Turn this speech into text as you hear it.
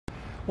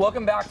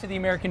Welcome back to The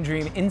American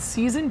Dream. In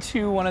season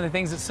 2, one of the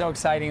things that's so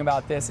exciting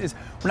about this is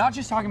we're not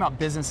just talking about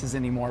businesses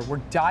anymore. We're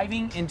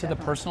diving into the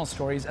personal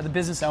stories of the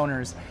business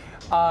owners,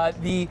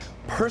 the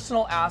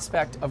personal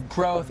aspect of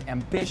growth,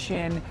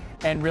 ambition,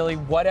 and really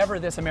whatever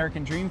this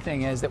American Dream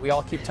thing is that we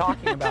all keep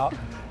talking about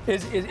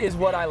is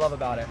what I love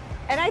about it.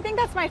 And I think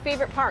that's my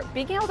favorite part.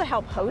 Being able to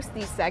help host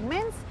these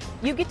segments,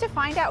 you get to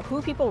find out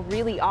who people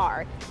really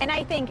are. And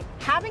I think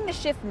having the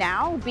shift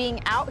now,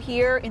 being out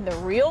here in the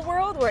real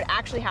world where it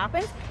actually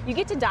happens, you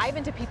get to dive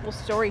into people's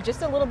story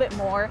just a little bit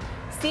more,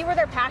 see where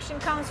their passion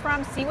comes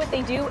from, see what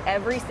they do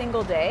every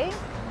single day.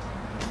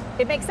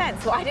 It makes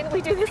sense. Why didn't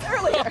we do this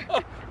earlier?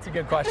 That's a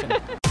good question.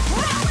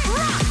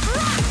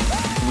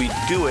 We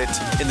do it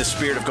in the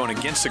spirit of going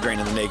against the grain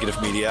of the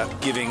negative media,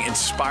 giving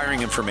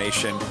inspiring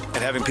information, and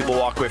having people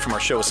walk away from our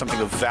show with something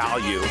of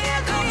value.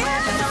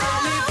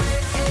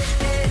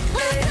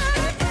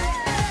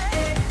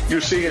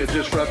 You're seeing a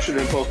disruption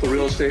in both the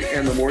real estate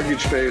and the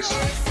mortgage space.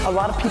 A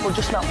lot of people are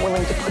just not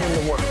willing to put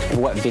in the work.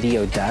 What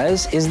video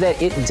does is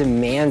that it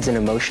demands an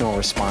emotional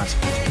response.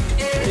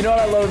 You know what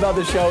I love about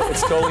the show?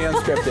 It's totally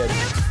unscripted.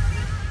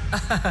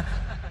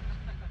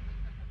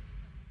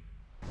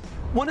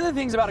 One of the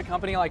things about a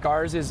company like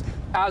ours is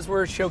as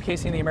we're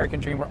showcasing the American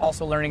Dream, we're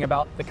also learning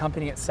about the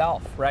company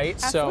itself, right?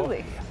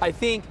 Absolutely. So I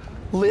think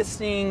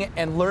listening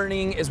and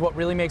learning is what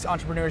really makes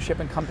entrepreneurship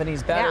and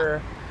companies better.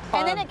 Yeah.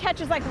 And then it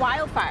catches like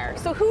wildfire.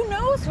 So who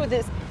knows who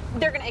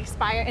they're going to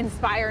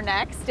inspire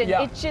next. And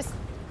it's just,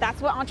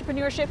 that's what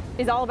entrepreneurship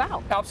is all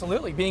about.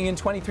 Absolutely. Being in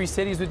 23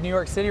 cities with New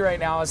York City right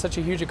now is such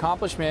a huge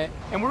accomplishment.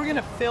 And we're going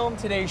to film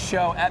today's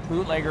show at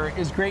Bootlegger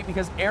is great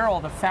because Errol,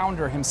 the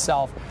founder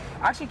himself,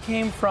 actually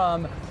came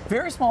from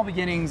very small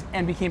beginnings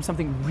and became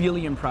something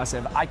really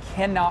impressive. I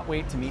cannot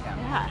wait to meet him.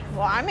 Yeah,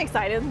 well, I'm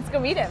excited. Let's go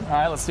meet him. All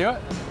right, let's do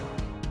it.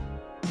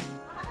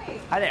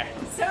 Hi there.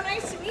 So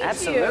nice to meet you.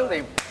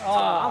 Absolutely.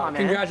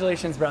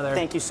 Congratulations, brother.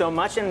 Thank you so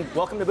much, and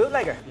welcome to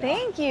Bootlegger.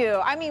 Thank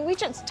you. I mean, we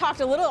just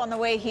talked a little on the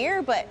way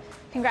here, but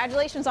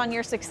congratulations on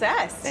your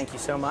success. Thank you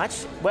so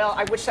much. Well,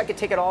 I wish I could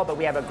take it all, but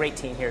we have a great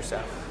team here,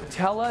 so.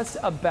 Tell us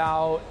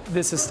about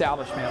this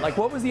establishment. Like,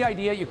 what was the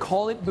idea? You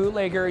call it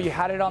Bootlegger, you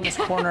had it on this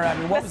corner. I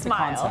mean, what was the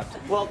concept?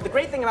 Well, the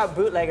great thing about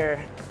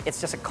Bootlegger, it's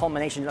just a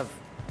culmination of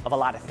a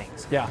lot of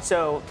things. Yeah.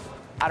 So,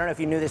 I don't know if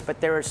you knew this, but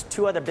there was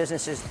 2 other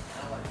businesses,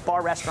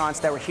 bar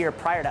restaurants that were here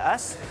prior to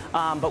us,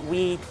 but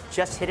we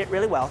just hit it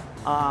really well.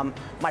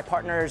 My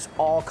partners,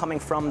 all coming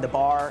from the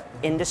bar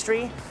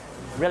industry,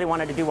 really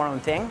wanted to do our own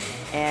thing,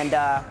 and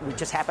we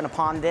just happened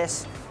upon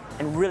this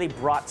and really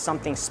brought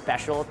something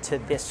special to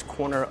this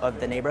corner of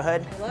the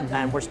neighborhood,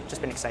 and we're just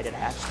been excited to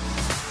have it.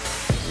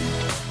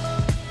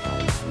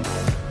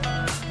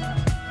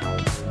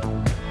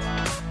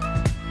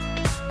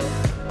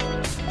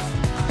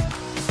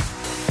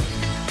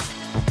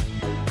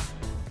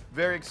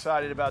 Very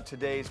excited about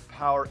today's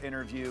power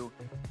interview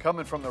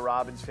coming from the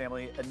Robbins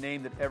family, a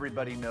name that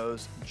everybody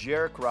knows.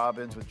 Jairek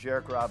Robbins with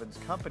Jairek Robbins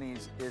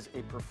Companies is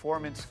a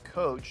performance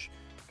coach.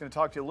 Going to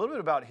talk to you a little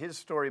bit about his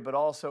story, but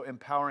also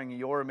empowering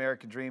your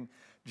American dream.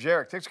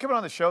 Jairek, thanks for coming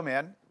on the show,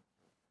 man.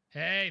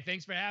 Hey,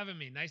 thanks for having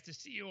me. Nice to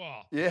see you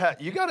all. Yeah,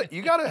 you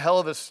got a hell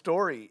of a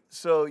story.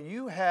 So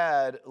you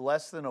had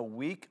less than a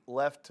week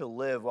left to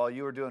live while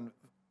you were doing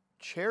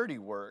charity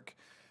work.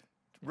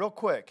 Real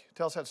quick,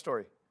 tell us that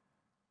story.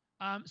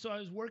 So I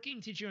was working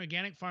teaching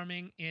organic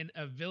farming in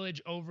a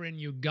village over in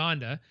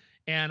Uganda,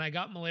 and I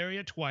got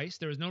malaria twice.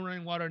 There was no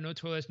running water, no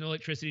toilets, no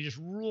electricity, just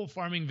rural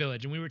farming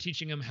village. And we were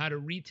teaching them how to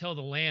retill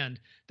the land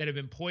that had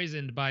been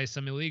poisoned by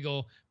some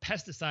illegal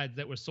pesticides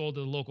that were sold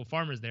to the local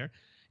farmers there.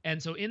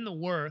 And so in the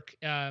work,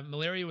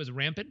 malaria was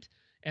rampant.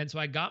 And so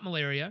I got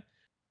malaria.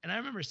 And I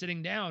remember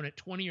sitting down at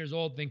 20 years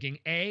old thinking,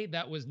 A,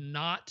 that was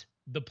not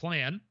the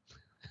plan.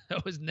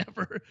 That was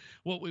never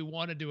what we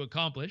wanted to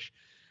accomplish.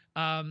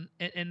 And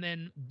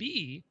then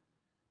B,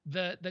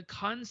 the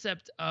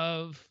concept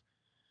of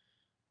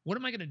what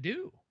am I going to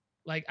do?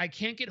 Like, I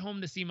can't get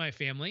home to see my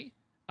family.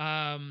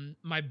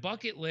 My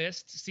bucket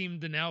list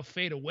seemed to now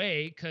fade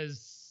away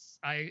because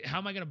how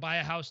am I going to buy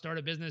a house, start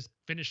a business,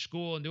 finish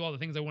school, and do all the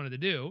things I wanted to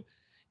do?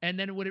 And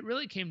then what it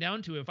really came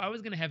down to, if I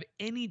was going to have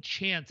any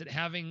chance at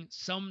having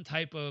some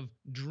type of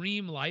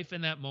dream life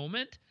in that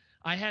moment,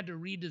 I had to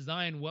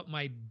redesign what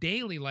my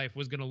daily life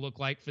was going to look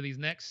like for these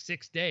next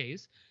 6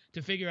 days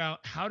to figure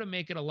out how to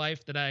make it a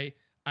life that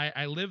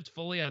I lived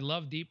fully, I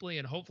loved deeply,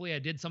 and hopefully I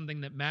did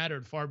something that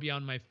mattered far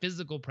beyond my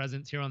physical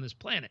presence here on this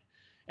planet.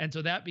 And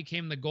so that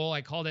became the goal.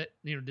 I called it,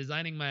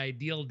 designing my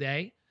ideal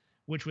day,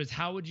 which was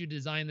how would you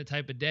design the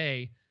type of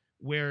day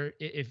where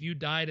if you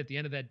died at the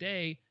end of that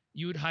day,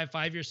 you would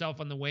high-five yourself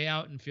on the way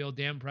out and feel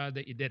damn proud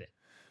that you did it.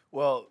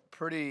 Well,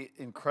 pretty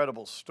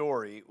incredible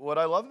story. What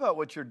I love about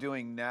what you're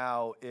doing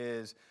now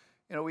is,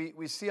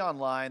 we see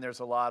online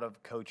there's a lot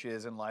of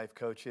coaches and life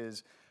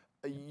coaches.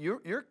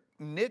 You're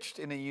niched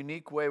in a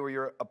unique way where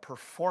you're a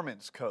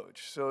performance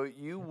coach. So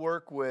you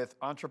work with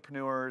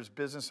entrepreneurs,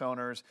 business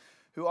owners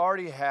who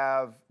already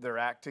have their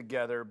act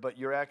together, but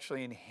you're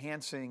actually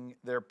enhancing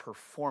their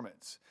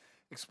performance.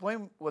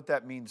 Explain what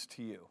that means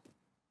to you.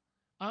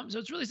 So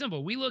it's really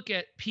simple. We look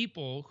at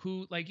people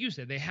who, like you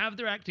said, they have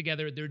their act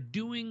together, they're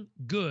doing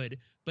good,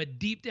 but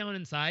deep down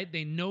inside,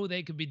 they know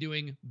they could be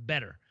doing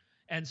better.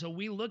 And so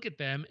we look at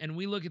them and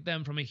we look at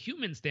them from a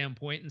human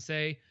standpoint and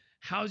say,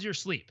 how's your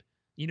sleep?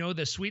 You know,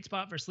 the sweet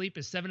spot for sleep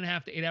is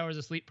 7.5 to 8 hours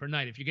of sleep per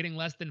night. If you're getting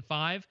less than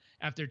 5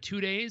 after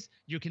 2 days,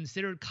 you're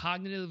considered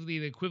cognitively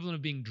the equivalent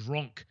of being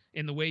drunk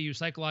in the way you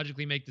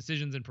psychologically make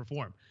decisions and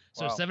perform.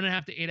 So Wow.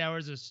 7.5 to 8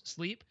 hours of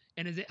sleep.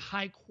 And is it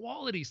high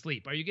quality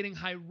sleep? Are you getting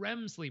high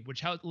REM sleep,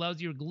 which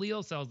allows your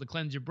glial cells to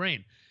cleanse your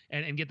brain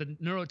and get the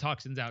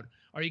neurotoxins out?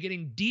 Are you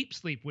getting deep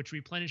sleep, which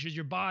replenishes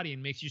your body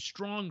and makes you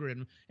stronger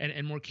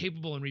and more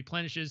capable and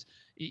replenishes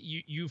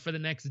you for the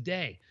next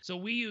day? So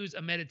we use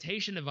a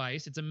meditation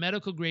device. It's a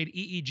medical grade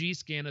EEG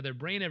scan of their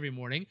brain every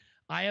morning.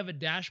 I have a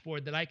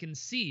dashboard that I can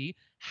see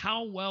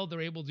how well they're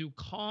able to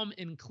calm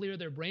and clear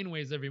their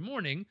brainwaves every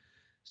morning.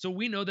 So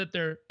we know that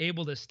they're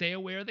able to stay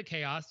aware of the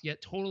chaos,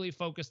 yet totally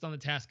focused on the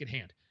task at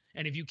hand.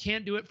 And if you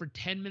can't do it for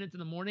 10 minutes in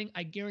the morning,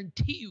 I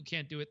guarantee you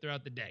can't do it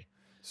throughout the day.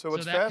 So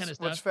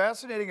what's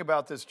fascinating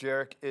about this,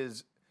 Jarek,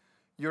 is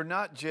you're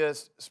not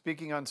just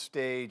speaking on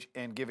stage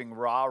and giving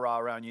rah-rah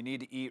around, you need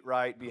to eat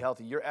right, be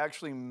healthy. You're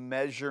actually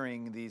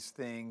measuring these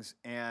things,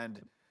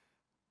 and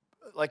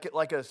like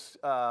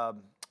a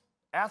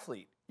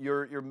athlete,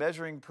 you're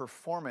measuring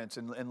performance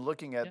and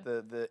looking at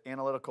the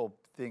analytical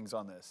things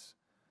on this.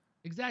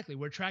 Exactly.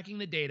 We're tracking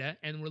the data,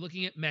 and we're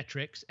looking at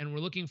metrics, and we're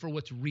looking for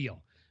what's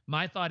real.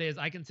 My thought is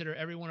I consider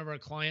every one of our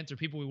clients or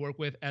people we work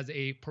with as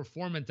a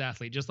performance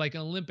athlete, just like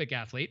an Olympic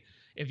athlete.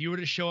 If you were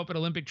to show up at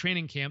Olympic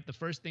training camp, the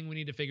first thing we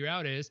need to figure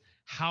out is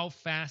how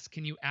fast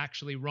can you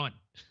actually run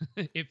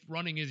if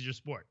running is your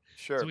sport.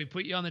 Sure. So we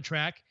put you on the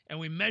track and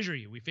we measure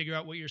you. We figure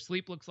out what your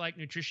sleep looks like,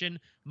 nutrition,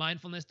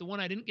 mindfulness. The one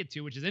I didn't get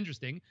to, which is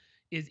interesting,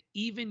 is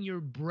even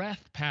your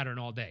breath pattern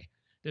all day.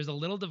 There's a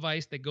little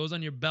device that goes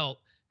on your belt,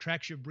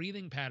 tracks your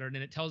breathing pattern,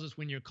 and it tells us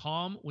when you're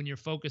calm, when you're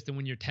focused, and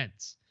when you're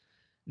tense.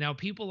 Now,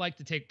 people like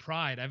to take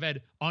pride. I've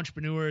had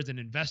entrepreneurs and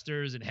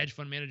investors and hedge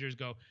fund managers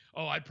go,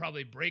 oh, I'd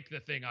probably break the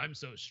thing. I'm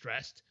so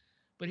stressed.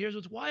 But here's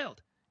what's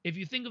wild. If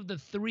you think of the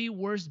 3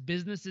 worst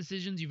business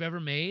decisions you've ever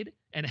made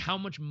and how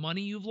much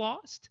money you've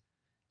lost,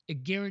 I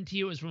guarantee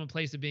it was from a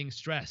place of being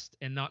stressed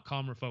and not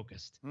calm or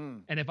focused.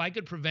 And if I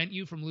could prevent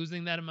you from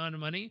losing that amount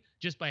of money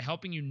just by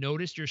helping you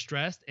notice you're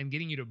stressed and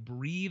getting you to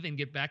breathe and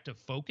get back to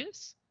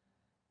focus,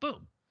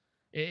 boom.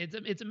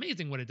 It's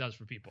amazing what it does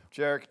for people.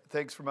 Jarek,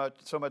 thanks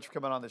so much for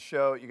coming on the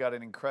show. You got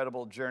an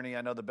incredible journey.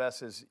 I know the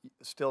best is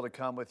still to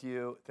come with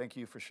you. Thank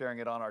you for sharing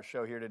it on our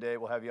show here today.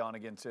 We'll have you on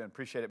again soon.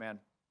 Appreciate it, man.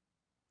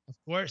 Of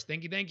course.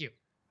 Thank you.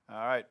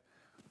 All right.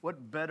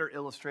 What better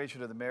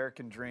illustration of the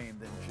American dream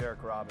than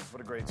Jarek Robbins? What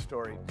a great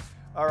story.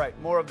 All right,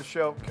 more of the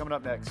show coming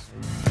up next.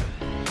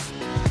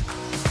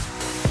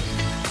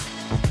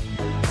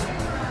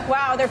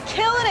 Wow, they're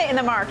killing it in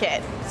the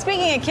market.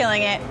 Speaking of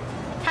killing it,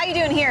 how you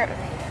doing here?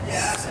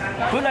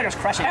 Bootlegger's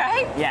crushing it.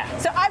 Right? Yeah.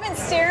 So I've been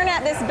staring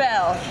at this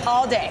bell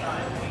all day.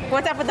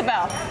 What's up with the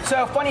bell?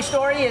 So funny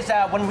story is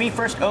when we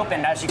first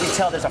opened, as you can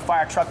tell, there's a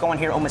fire truck going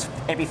here almost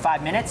every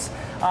 5 minutes.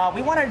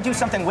 We wanted to do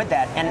something with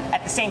that. And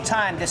at the same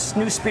time, this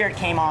new spirit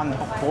came on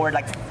board,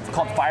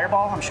 called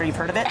Fireball. I'm sure you've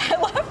heard of it. I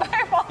love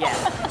Fireball.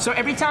 Yeah. So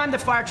every time the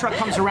fire truck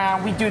comes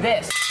around, we do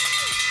this.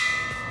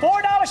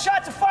 $4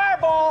 shots of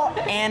Fireball,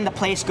 and the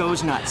place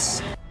goes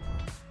nuts.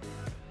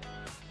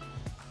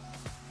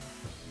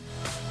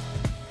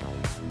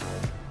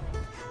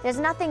 There's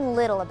nothing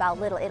little about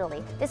Little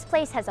Italy. This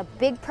place has a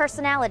big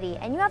personality,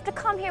 and you have to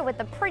come here with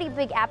a pretty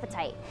big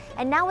appetite.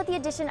 And now with the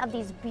addition of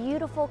these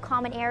beautiful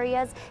common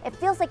areas, it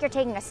feels like you're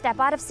taking a step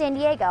out of San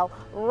Diego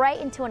right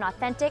into an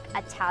authentic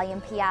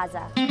Italian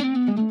piazza.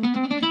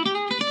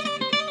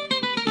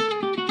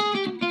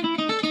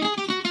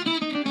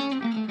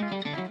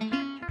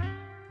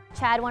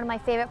 Chad, one of my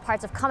favorite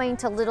parts of coming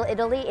to Little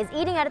Italy is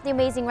eating out at the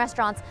amazing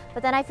restaurants,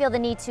 but then I feel the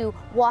need to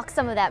walk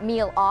some of that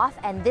meal off,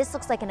 and this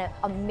looks like an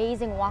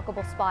amazing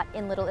walkable spot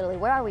in Little Italy.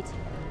 Where are we today?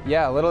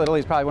 Yeah, Little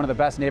Italy is probably one of the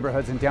best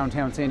neighborhoods in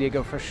downtown San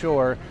Diego for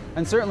sure,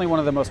 and certainly one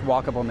of the most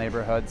walkable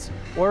neighborhoods.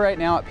 We're right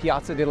now at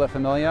Piazza della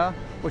Famiglia,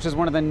 which is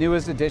one of the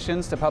newest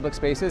additions to public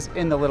spaces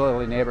in the Little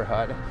Italy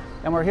neighborhood.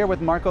 And we're here with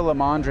Marco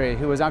Lamondre,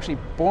 who was actually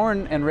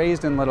born and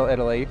raised in Little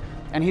Italy,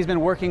 and he's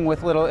been working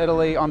with Little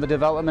Italy on the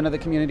development of the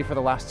community for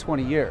the last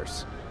 20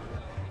 years.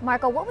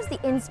 Marco, what was the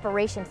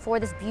inspiration for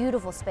this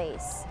beautiful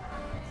space?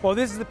 Well,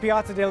 this is the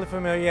Piazza della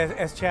Famiglia,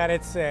 as Chad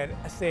had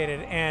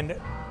stated, and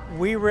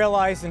we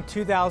realized in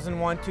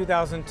 2001,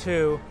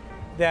 2002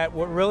 that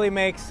what really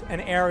makes an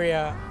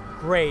area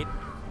great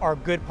are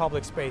good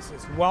public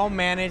spaces,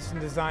 well-managed and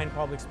designed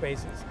public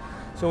spaces.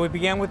 So we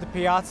began with the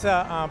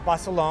Piazza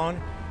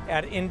Basilone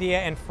at India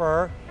and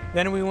Fur.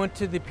 Then we went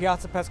to the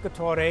Piazza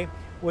Pescatore,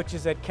 which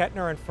is at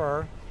Kettner and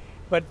Fur.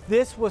 But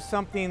this was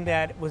something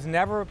that was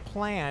never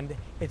planned,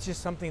 it's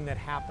just something that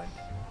happened.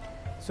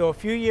 So a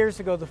few years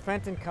ago, the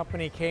Fenton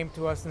Company came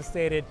to us and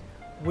stated,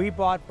 we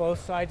bought both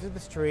sides of the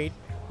street.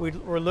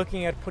 We're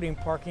looking at putting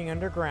parking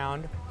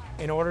underground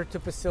in order to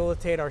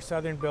facilitate our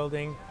southern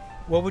building.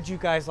 What would you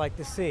guys like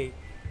to see?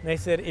 And they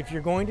said, if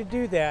you're going to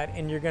do that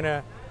and you're going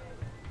to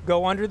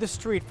go under the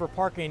street for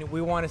parking,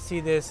 we want to see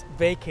this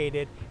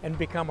vacated and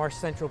become our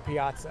central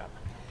piazza.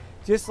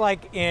 Just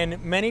like in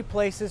many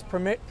places,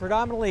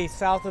 predominantly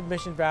south of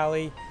Mission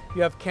Valley,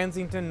 you have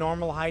Kensington,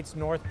 Normal Heights,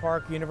 North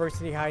Park,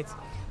 University Heights.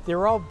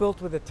 They're all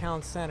built with a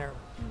town center.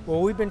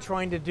 What we've been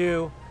trying to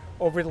do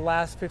over the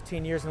last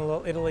 15 years in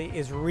Little Italy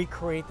is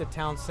recreate the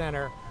town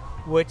center,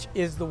 which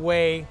is the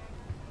way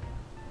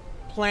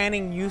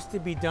planning used to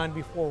be done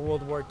before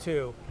World War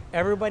II.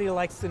 Everybody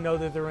likes to know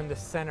that they're in the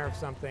center of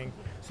something.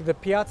 So the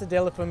Piazza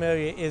della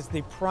Famiglia is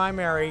the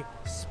primary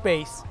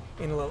space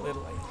in Little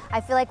Italy.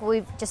 I feel like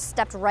we've just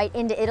stepped right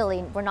into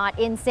Italy. We're not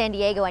in San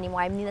Diego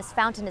anymore. I mean, this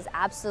fountain is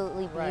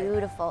absolutely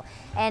beautiful.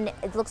 And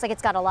it looks like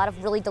it's got a lot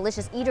of really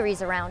delicious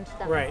eateries around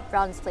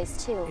this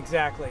place too.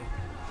 Exactly.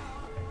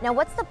 Now,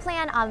 what's the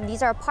plan?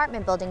 These are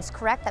apartment buildings,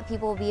 correct? That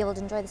people will be able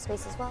to enjoy the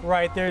space as well?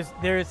 Right,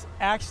 there's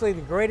actually,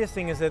 the greatest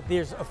thing is that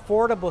there's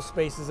affordable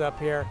spaces up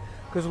here,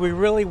 because we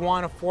really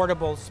want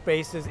affordable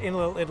spaces in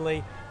Little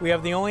Italy. We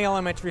have the only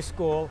elementary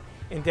school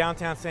in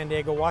downtown San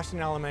Diego,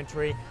 Washington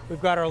Elementary. We've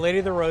got Our Lady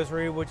of the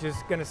Rosary, which is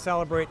going to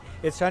celebrate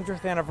its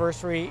 100th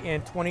anniversary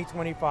in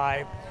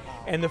 2025.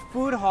 And the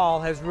food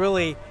hall has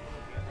really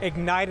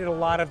ignited a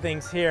lot of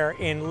things here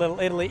in Little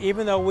Italy,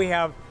 even though we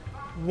have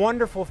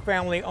wonderful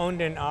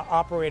family-owned and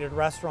operated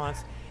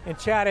restaurants. And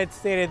Chad had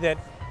stated that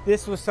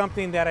this was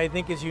something that I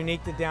think is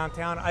unique to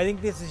downtown. I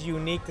think this is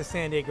unique to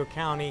San Diego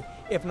County,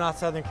 if not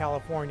Southern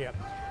California.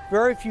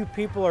 Very few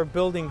people are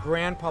building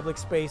grand public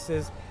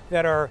spaces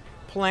that are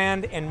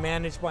planned and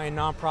managed by a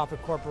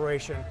nonprofit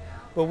corporation.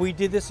 But we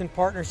did this in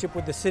partnership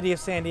with the City of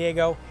San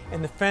Diego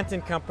and the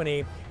Fenton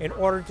Company in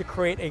order to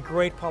create a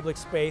great public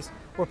space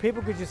where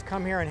people could just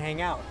come here and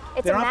hang out.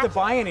 They don't have to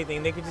buy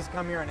anything, they could just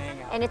come here and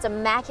hang out. And it's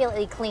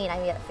immaculately clean. I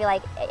mean, I feel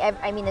like,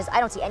 I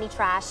don't see any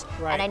trash,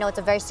 and I know it's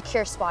a very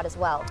secure spot as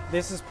well.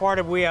 This is part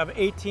of, we have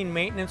 18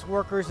 maintenance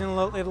workers in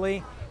Little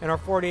Italy in our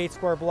 48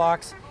 square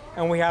blocks,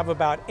 and we have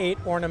about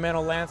 8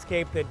 ornamental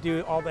landscape that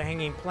do all the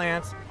hanging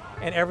plants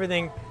and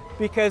everything,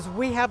 because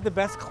we have the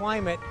best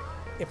climate,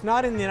 if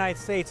not in the United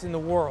States, in the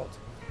world.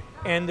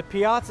 And the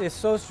piazza is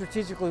so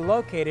strategically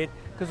located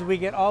because we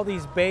get all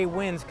these bay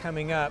winds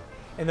coming up,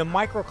 and the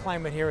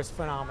microclimate here is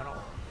phenomenal.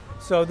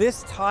 So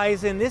this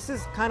ties in, this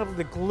is kind of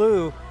the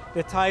glue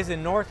that ties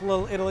in North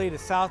Little Italy to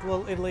South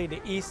Little Italy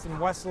to East and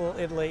West Little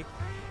Italy.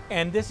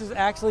 And this is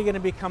actually going to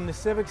become the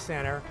Civic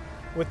Center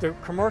with the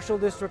commercial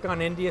district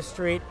on India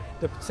Street,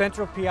 the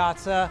Central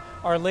Piazza,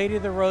 Our Lady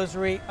of the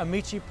Rosary,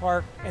 Amici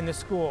Park, and the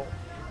school.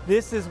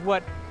 This is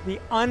what the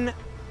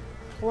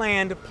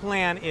unplanned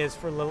plan is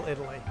for Little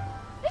Italy.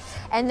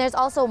 And there's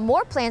also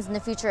more plans in the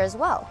future as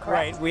well,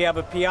 correct? Right, we have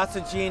a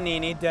Piazza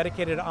Giannini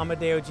dedicated to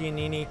Amedeo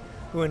Giannini,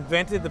 who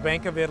invented the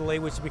Bank of Italy,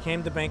 which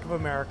became the Bank of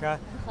America,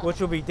 which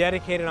will be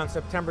dedicated on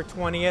September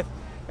 20th.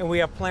 And we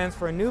have plans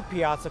for a new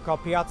piazza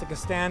called Piazza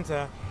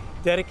Costanza,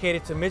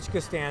 dedicated to Midge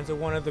Costanza,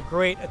 one of the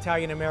great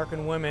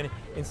Italian-American women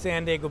in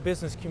San Diego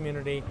business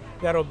community.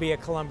 That'll be a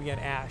Colombian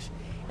ash.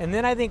 And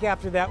then I think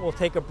after that we'll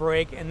take a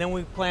break, and then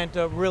we plan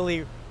to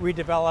really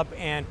redevelop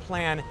and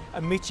plan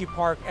Amici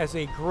Park as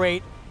a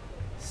great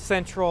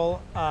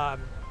central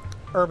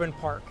urban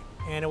park,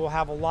 and it will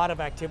have a lot of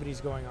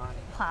activities going on.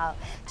 Wow.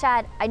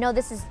 Chad, I know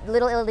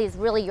Little Italy is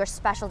really your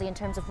specialty in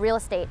terms of real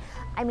estate.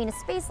 I mean, a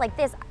space like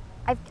this,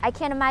 I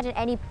can't imagine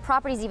any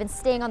properties even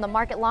staying on the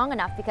market long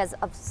enough because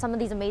of some of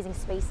these amazing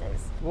spaces.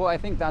 Well, I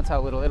think that's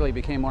how Little Italy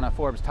became one of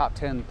Forbes' top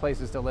 10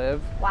 places to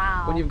live.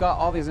 Wow. When you've got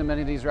all these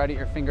amenities right at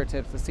your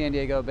fingertips, the San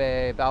Diego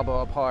Bay,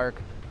 Balboa Park,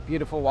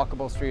 beautiful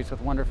walkable streets with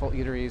wonderful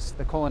eateries.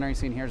 The culinary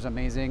scene here is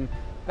amazing.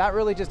 That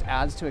really just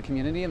adds to a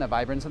community and the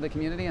vibrance of the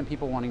community and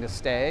people wanting to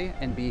stay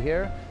and be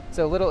here.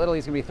 So Little Italy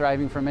is going to be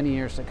thriving for many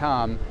years to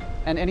come.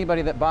 And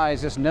anybody that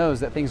buys just knows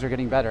that things are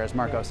getting better, as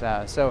Marco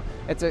says. So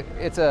it's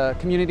a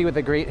community with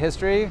a great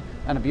history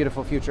and a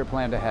beautiful future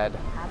planned ahead.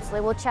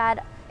 Absolutely. Well,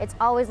 Chad, it's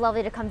always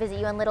lovely to come visit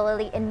you in Little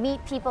Italy and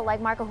meet people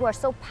like Marco who are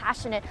so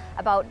passionate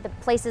about the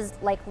places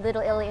like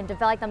Little Italy and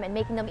develop them and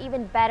making them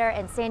even better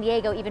and San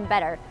Diego even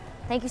better.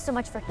 Thank you so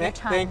much for your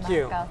time, Thank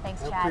you. Marco.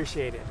 Thanks, Chad. I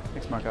appreciate it.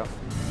 Thanks, Marco.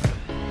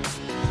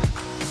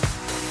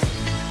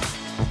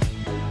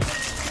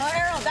 Well,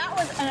 Errol, that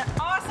was an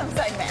awesome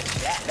segment.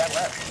 Yeah, that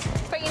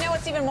was. But you know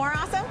what's even more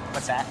awesome?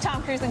 What's that?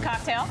 Tom Cruise and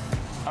cocktail.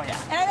 Oh, yeah.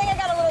 And I think I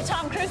got a little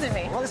Tom Cruise in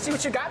me. Well, let's see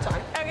what you got, Tom.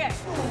 Okay.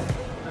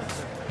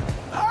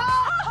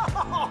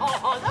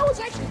 Oh, that was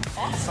actually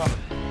awesome.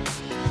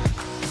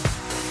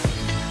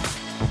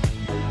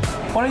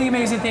 One of the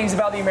amazing things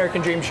about the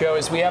American Dream Show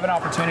is we have an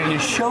opportunity to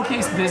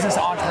showcase business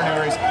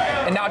entrepreneurs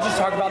and not just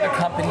talk about their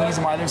companies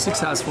and why they're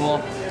successful.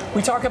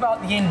 We talk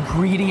about the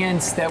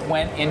ingredients that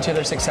went into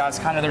their success,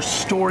 kind of their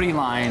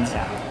storylines.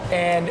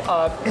 And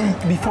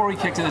before we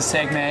kick to this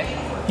segment,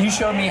 you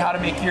showed me how to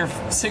make your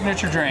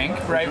signature drink,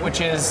 right,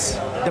 which is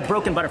The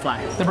Broken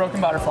Butterfly. The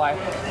Broken Butterfly.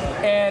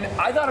 And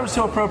I thought it was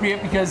so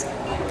appropriate because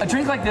a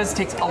drink like this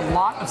takes a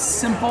lot of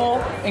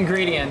simple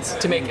ingredients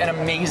to make an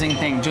amazing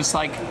thing, just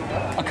like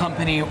a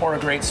company or a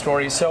great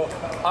story. So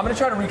I'm gonna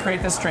try to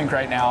recreate this drink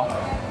right now,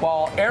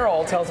 while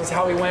Errol tells us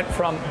how he went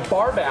from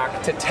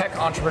barback to tech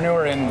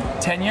entrepreneur in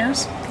 10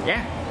 years.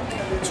 Yeah.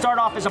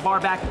 started off as a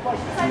bar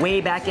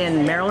way back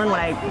in Maryland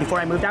before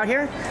I moved out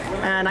here,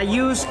 and I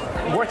used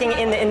working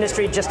in the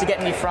industry just to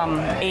get me from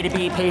A to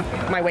B, pay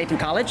my way through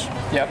college.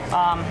 Yep.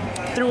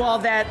 Through all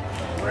that,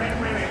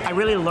 I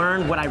really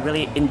learned what I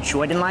really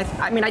enjoyed in life.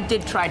 I mean, I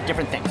did try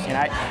different things. You know,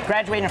 I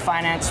graduated in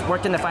finance,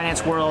 worked in the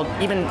finance world,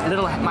 even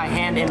my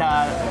hand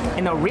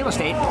in the real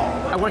estate.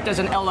 I worked as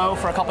an LO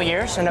for a couple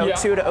years, in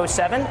 02 to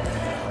 07.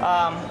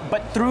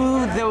 But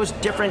through those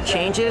different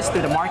changes,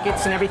 through the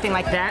markets and everything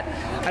like that,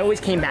 I always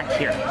came back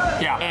here.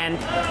 Yeah. And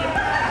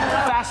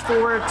fast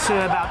forward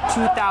to about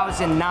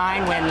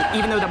 2009, when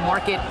even though the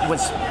market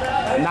was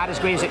not as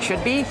great as it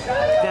should be,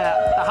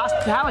 the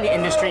hospitality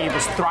industry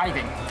was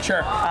thriving.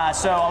 Sure.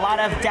 So a lot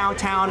of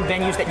downtown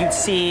venues that you'd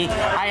see,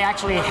 I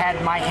actually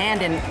had my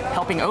hand in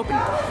helping open.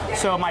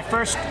 So my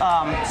first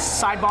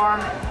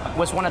Sidebar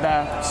was one of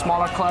the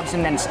smaller clubs,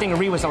 and then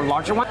Stingaree was a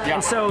larger one. Yeah.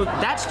 And so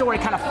that story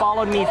kind of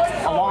followed me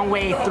a long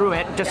way through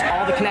it, just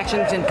all the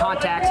connections and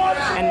contacts,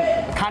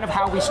 and kind of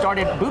how we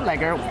started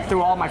Bootlegger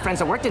through all my friends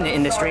that worked in the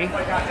industry.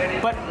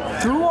 But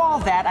through all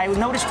that, I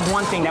noticed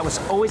one thing that was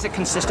always a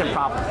consistent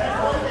problem.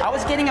 I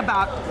was getting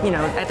about,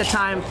 at the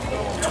time,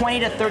 20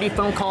 to 30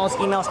 phone calls,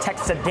 emails,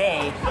 texts a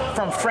day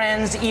from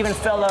friends, even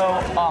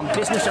fellow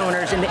business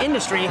owners in the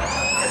industry,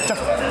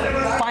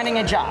 to finding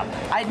a job.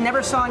 I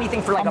never saw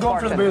anything for like I'm a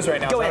bartender. going for the booze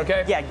right now. Go Is ahead. that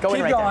okay? Yeah, go Keep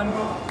in right going.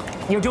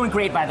 there. You're doing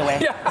great, by the way.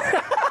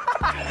 Yeah.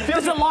 This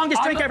is the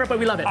longest drink ever, but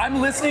we love it. I'm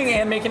listening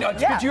and making.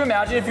 Could you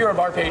imagine if you were a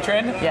bar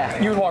patron?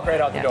 Yeah. You would walk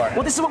right out the door.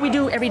 Well, this is what we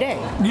do every day.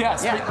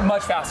 Yes.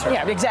 Much faster.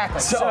 Yeah,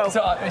 exactly. So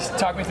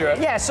talk me through it.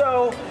 Yeah.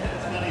 So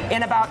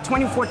in about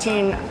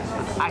 2014,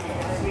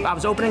 I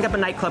was opening up a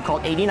nightclub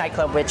called AD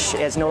Nightclub, which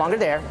is no longer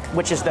there,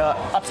 which is the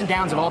ups and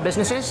downs of all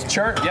businesses.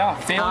 Sure, yeah.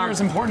 Failure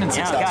is important in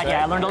success. God,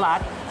 yeah, I learned a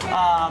lot.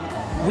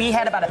 We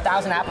had about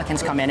 1,000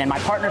 applicants come in, and my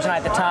partners and I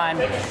at the time,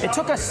 it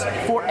took us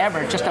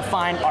forever just to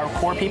find our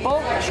core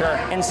people. Sure.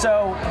 And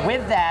so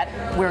with that,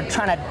 we're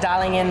trying to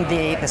dialing in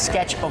the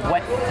sketch of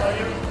what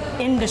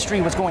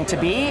industry was going to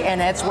be,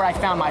 and that's where I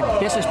found my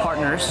business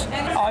partners.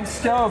 I'm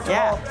stoked.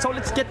 Yeah. So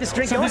let's get this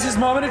drink going. This is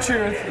moment of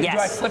truth. Yes. Do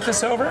I flip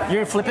this over?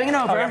 You're flipping it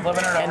over. Okay, I'm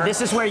flipping it over. And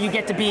this is where you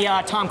get to be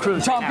Tom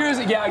Cruise. Tom Cruise?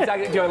 Yeah,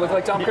 exactly. Do I look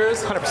like Tom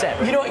Cruise?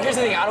 100%. You know, here's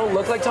the thing. I don't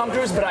look like Tom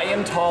Cruise, but I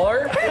am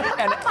taller,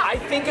 and I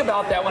think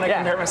about that when I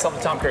compare myself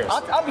to Tom Cruise.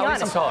 I'll be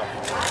honest. I'm taller.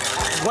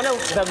 One of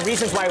the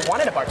reasons why I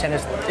wanted a bartender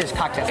is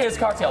cocktail. It's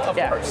cocktail, of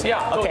course.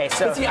 Yeah. Okay,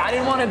 so. But see, I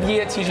didn't want to be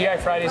at TGI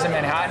Fridays in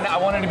Manhattan. I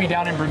wanted to be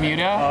down in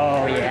Bermuda.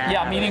 Oh, yeah.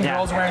 Yeah, meeting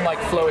girls wearing like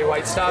flowy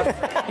white stuff,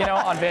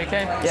 on vacay.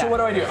 Yeah. So what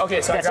do I do?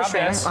 Okay, so That's I a grab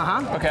strain. this.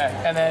 Uh-huh.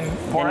 Okay, and then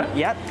pour it.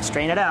 Yep,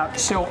 strain it out.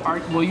 So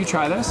will you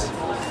try this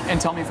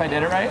and tell me if I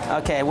did it right?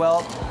 Okay,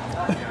 well.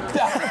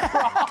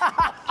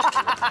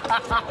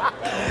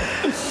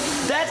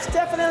 That's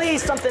definitely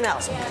something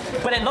else.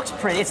 But it looks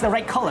pretty. It's the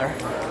right color.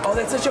 Oh,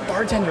 that's such a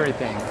bartendery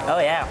thing. Oh,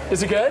 yeah.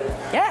 Is it good?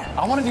 Yeah.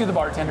 I want to do the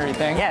bartendery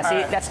thing. Yeah, see,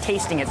 All right. that's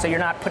tasting it, so you're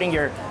not putting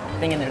your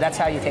thing in there. That's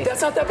how you taste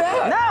That's it. not that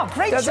bad. No,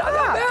 great That's job.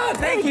 not that bad.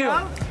 Thank you.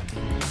 go.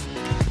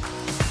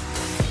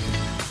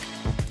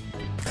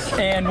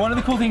 And one of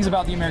the cool things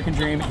about the American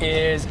Dream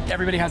is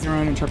everybody has their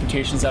own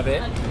interpretations of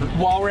it.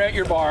 While we're at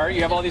your bar,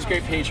 you have all these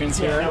great patrons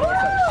here.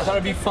 I thought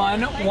it'd be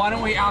fun. Why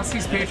don't we ask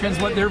these patrons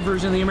what their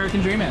version of the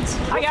American Dream is?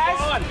 Hi,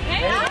 guys.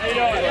 Hey, how you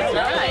doing?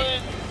 All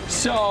right.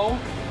 So,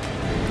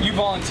 you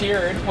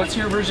volunteered. What's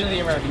your version of the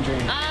American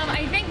Dream?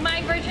 I think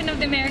my version of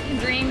the American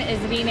Dream is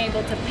being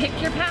able to pick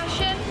your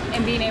passion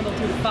and being able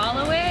to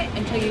follow it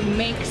until you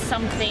make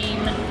something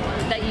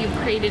that you've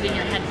created in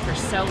your head for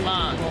so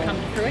long come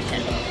to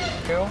fruition.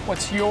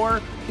 What's your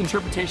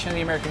interpretation of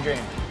the American Dream?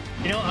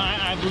 You know,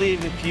 I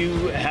believe if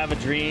you have a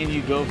dream,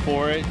 you go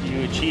for it,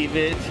 you achieve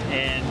it,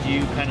 and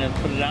you kind of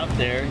put it out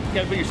there. You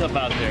gotta put yourself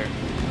out there.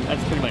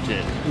 That's pretty much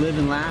it. Live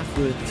and laugh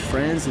with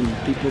friends and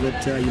people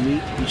that you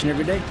meet each and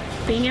every day.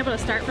 Being able to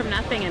start from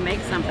nothing and make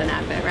something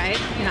out of it, right?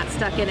 You're not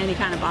stuck in any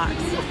kind of box.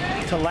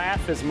 To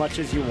laugh as much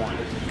as you want.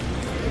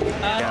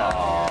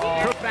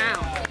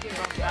 Profound.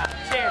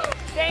 Cheers.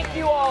 Thank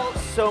you all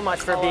so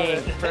much for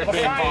being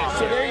involved.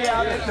 So there you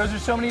have it. Those are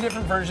so many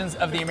different versions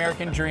of the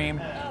American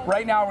Dream.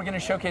 Right now, we're going to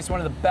showcase one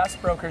of the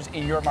best brokers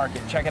in your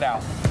market. Check it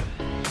out.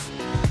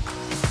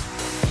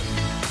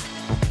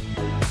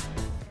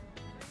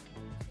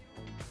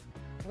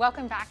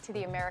 Welcome back to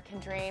the American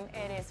Dream.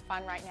 It is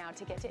fun right now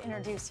to get to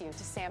introduce you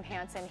to Sam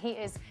Hansen. He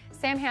is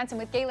Sam Hansen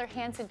with Gaylor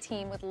Hansen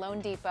team with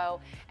Loan Depot,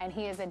 and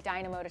he is a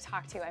dynamo to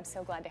talk to. I'm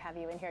so glad to have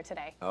you in here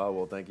today. Oh,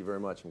 well, thank you very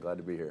much. I'm glad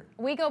to be here.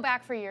 We go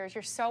back for years.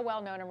 You're so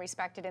well known and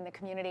respected in the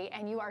community,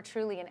 and you are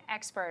truly an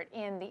expert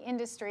in the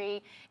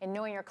industry, in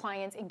knowing your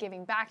clients, and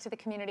giving back to the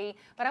community.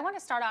 But I want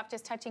to start off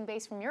just touching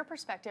base from your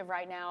perspective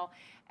right now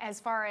as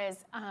far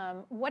as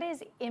what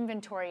is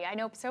inventory? I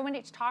know so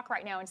much talk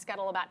right now in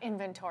Scuttle about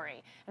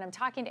inventory, and I'm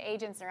talking to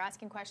agents and they're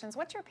asking questions.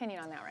 What's your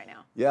opinion on that right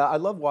now? Yeah, I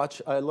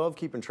love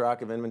keeping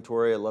track of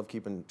inventory. I love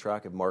keeping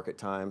track of market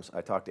times.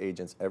 I talk to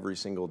agents every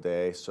single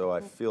day, so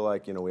I feel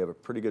like we have a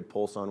pretty good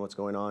pulse on what's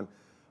going on.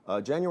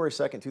 January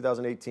 2nd,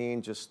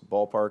 2018, just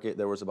ballpark it,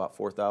 there was about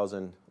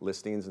 4,000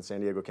 listings in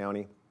San Diego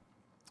County.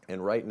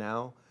 And right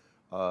now,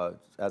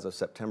 As of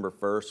September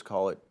 1st,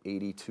 call it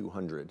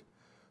 8,200.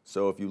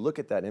 So if you look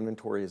at that,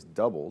 inventory has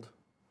doubled.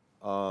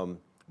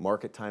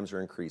 Market times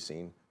are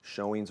increasing.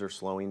 Showings are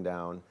slowing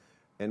down.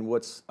 And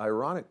what's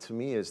ironic to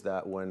me is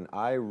that when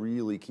I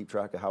really keep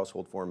track of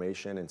household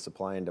formation and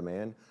supply and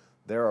demand,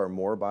 there are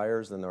more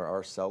buyers than there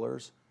are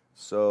sellers.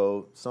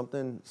 So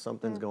something's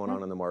going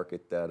on in the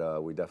market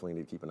that we definitely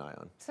need to keep an eye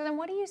on. So then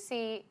what do you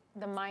see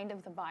the mind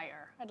of the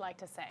buyer, I'd like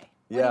to say?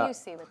 What Yeah. do you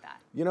see with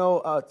that? You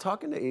know,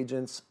 talking to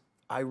agents,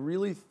 I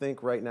really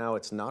think right now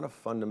it's not a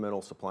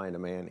fundamental supply and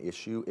demand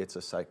issue, it's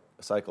a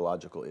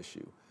psychological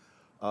issue.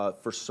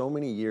 For so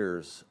many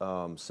years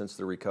since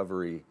the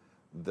recovery,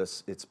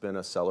 it's been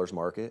a seller's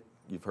market.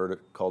 You've heard it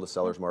called a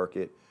seller's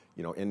market.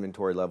 You know,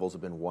 inventory levels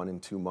have been 1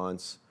 and 2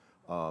 months.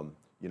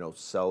 You know,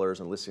 sellers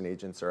and listing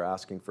agents are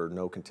asking for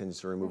no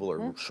contingency removal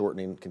or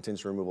shortening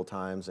contingency removal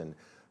times, and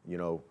you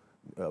know,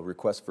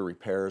 requests for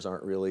repairs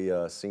aren't really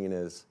seen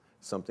as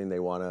something they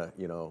want to,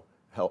 you know,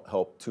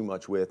 help too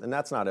much with. And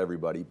that's not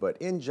everybody, but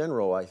in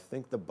general, I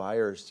think the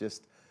buyer's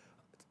just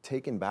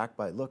taken back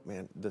by, look,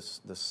 man, the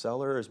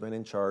seller has been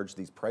in charge.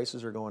 These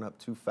prices are going up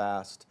too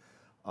fast.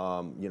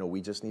 You know,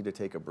 we just need to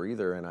take a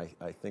breather, and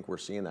I think we're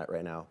seeing that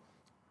right now.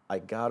 I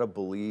gotta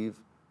believe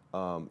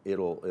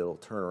it'll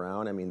turn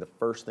around. I mean, the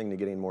first thing to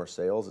getting more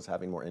sales is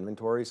having more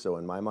inventory. So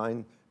in my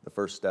mind, the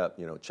first step,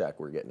 you know, check,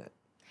 we're getting it.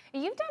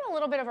 You've done a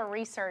little bit of a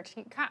research,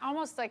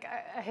 almost like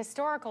a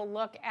historical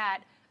look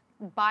at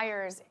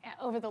buyers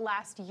over the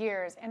last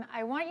years, and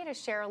I want you to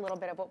share a little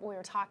bit of what we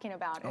were talking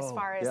about as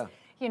far as,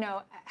 you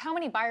know, how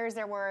many buyers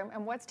there were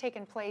and what's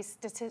taken place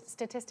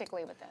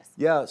statistically with this.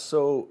 Yeah,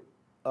 so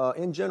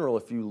in general,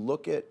 if you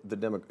look at the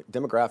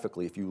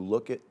demographically, if you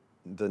look at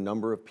the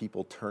number of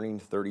people turning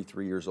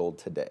 33 years old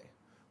today,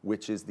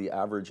 which is the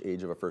average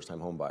age of a first-time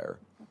home buyer,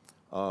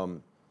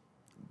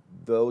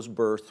 those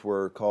births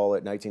were, call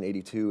it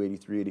 1982,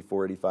 83,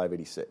 84, 85,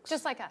 86.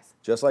 Just like us.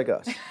 Just like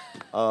us.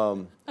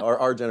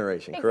 Our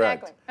generation,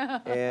 correct.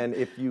 Exactly. And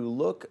if you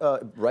look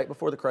right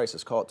before the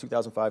crisis, call it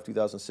 2005,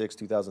 2006,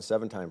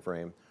 2007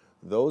 timeframe,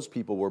 those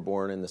people were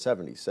born in the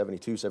 70s,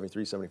 72,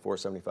 73, 74,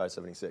 75,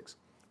 76.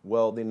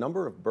 Well, the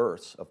number of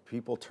births of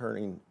people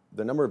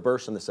the number of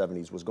births in the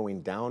 70s was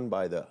going down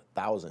by the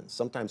thousands,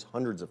 sometimes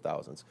hundreds of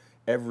thousands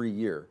every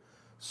year.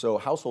 So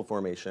household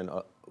formation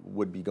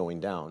would be going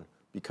down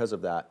because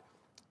of that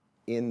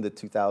in the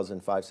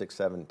 2005, 6,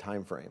 7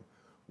 timeframe.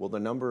 Well, the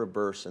number of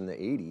births in the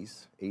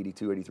 80s,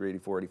 82, 83,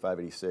 84, 85,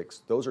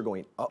 86, those are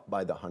going up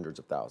by the hundreds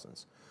of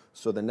thousands.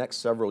 So the next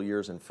several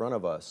years in front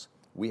of us,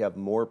 we have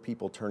more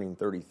people turning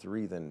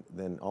 33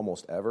 than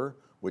almost ever,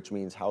 which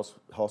means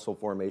household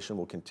formation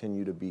will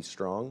continue to be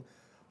strong.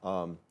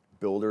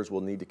 Builders will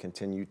need to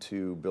continue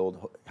to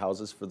build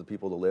houses for the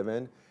people to live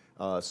in.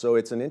 So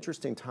it's an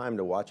interesting time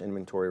to watch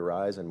inventory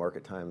rise and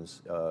market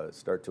times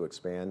start to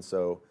expand.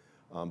 So,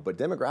 but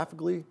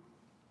demographically,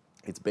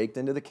 it's baked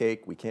into the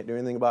cake. We can't do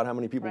anything about how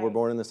many people were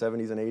born in the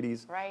 70s and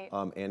 80s. Right.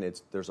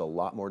 And there's a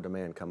lot more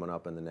demand coming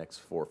up in the next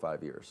 4 or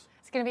 5 years.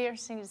 It's going to be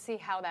interesting to see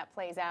how that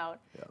plays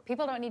out. Yeah.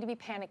 People don't need to be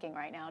panicking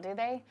right now, do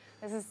they?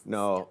 This is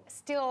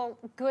still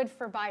good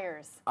for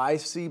buyers. I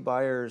see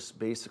buyers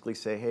basically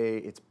say, hey,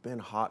 it's been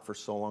hot for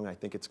so long, I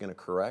think it's going to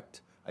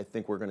correct. I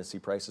think we're going to see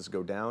prices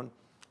go down.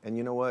 And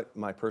you know what?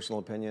 My personal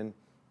opinion,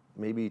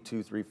 maybe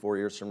 2, 3, 4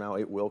 years from now,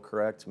 it will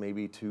correct,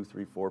 maybe 2,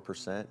 3,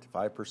 4%,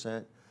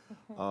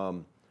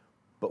 5%.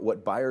 But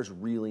what buyers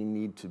really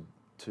need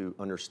to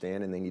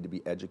understand and they need to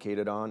be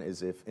educated on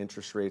is if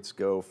interest rates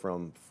go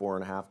from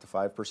 4.5% to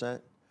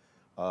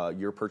 5%,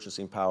 your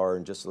purchasing power,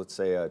 and just let's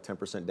say a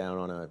 10% down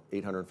on a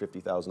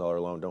 $850,000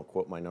 loan, don't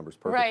quote my numbers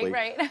perfectly,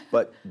 right.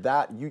 but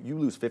that you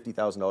lose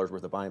 $50,000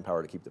 worth of buying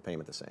power to keep the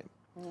payment the same.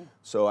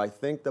 So I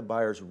think the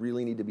buyers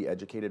really need to be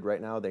educated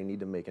right now. They need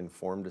to make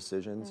informed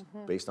decisions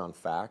based on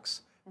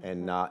facts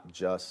and not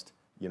just,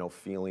 you know,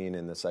 feeling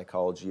and the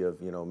psychology of,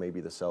 you know,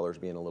 maybe the seller's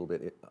being a little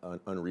bit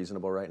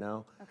unreasonable right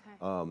now.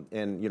 Okay.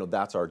 And, you know,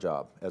 that's our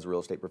job as real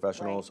estate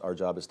professionals. Our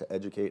job is to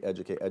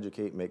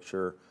educate, make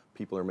sure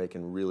people are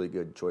making really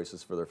good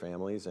choices for their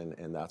families,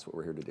 and that's what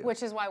we're here to do.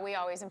 Which is why we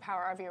always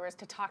empower our viewers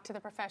to talk to the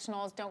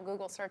professionals. Don't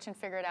Google search and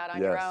figure it out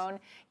on your own.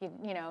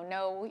 You know,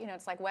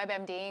 it's like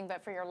WebMDing,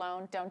 but for your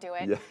loan, don't do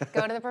it.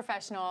 Go to the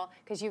professional,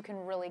 because you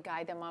can really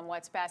guide them on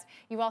what's best.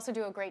 You also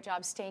do a great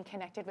job staying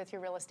connected with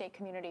your real estate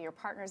community, your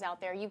partners out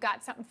there. You've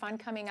got something fun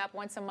coming up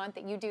once a month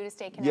that you do to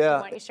stay connected.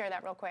 Why don't you share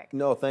that real quick?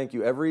 No, thank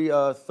you. Every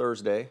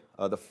Thursday,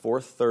 the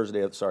fourth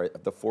Thursday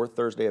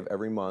of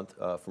every month,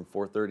 from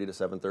 4:30 to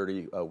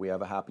 7:30, we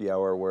have a happy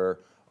hour where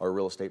our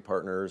real estate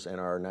partners and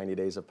our 90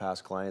 Days of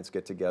Past clients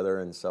get together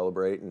and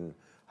celebrate and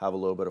have a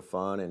little bit of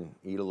fun and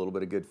eat a little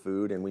bit of good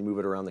food, and we move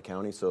it around the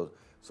county. So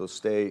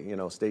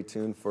stay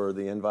tuned for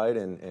the invite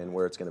and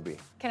where it's going to be.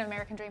 Can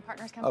American Dream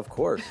Partners come? Of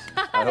course.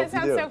 That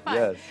sounds so fun.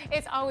 Yes.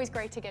 It's always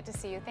great to get to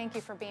see you. Thank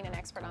you for being an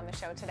expert on the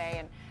show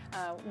today,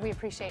 and we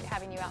appreciate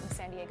having you out in the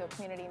San Diego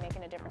community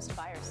making a difference to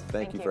buyers.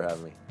 Thank you for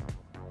having me.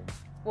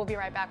 We'll be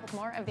right back with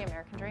more of The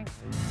American Dream.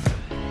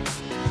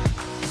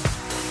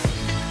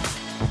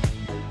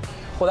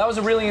 Well, that was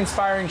a really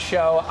inspiring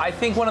show. I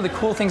think one of the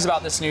cool things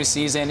about this new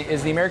season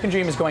is the American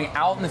Dream is going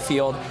out in the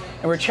field,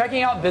 and we're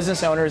checking out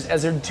business owners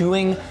as they're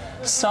doing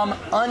some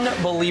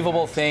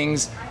unbelievable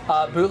things.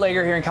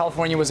 Bootlegger here in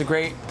California was a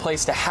great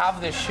place to have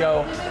this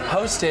show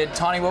hosted.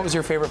 Tawny, what was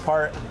your favorite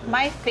part?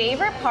 My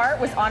favorite part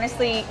was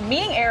honestly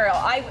meeting Ariel.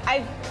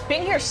 I've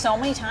been here so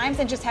many times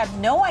and just have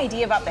no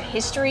idea about the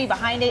history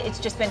behind it. It's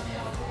just been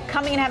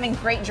coming and having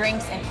great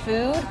drinks and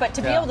food, but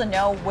to be able to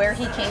know where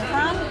he came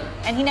from,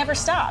 and he never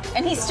stopped,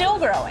 and he's still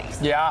growing.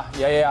 Yeah.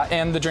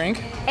 And the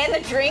drink? And the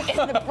drink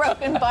and the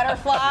broken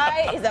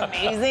butterfly is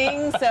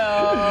amazing. So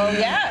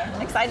yeah,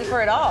 I'm excited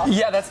for it all.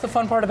 Yeah, that's the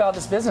fun part about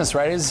this business,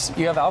 right? Is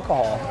you have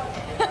alcohol.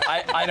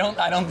 I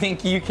don't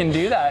think you can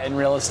do that in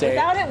real estate.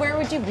 Without it, where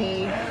would you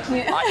be?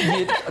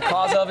 A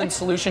cause of and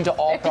solution to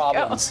all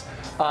problems.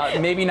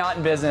 Maybe not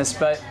in business,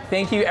 but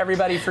thank you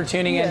everybody for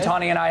tuning in.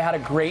 Tawny and I had a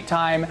great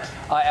time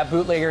at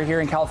Bootlegger here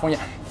in California.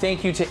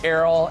 Thank you to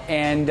Errol,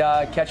 and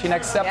catch you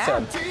next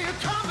episode.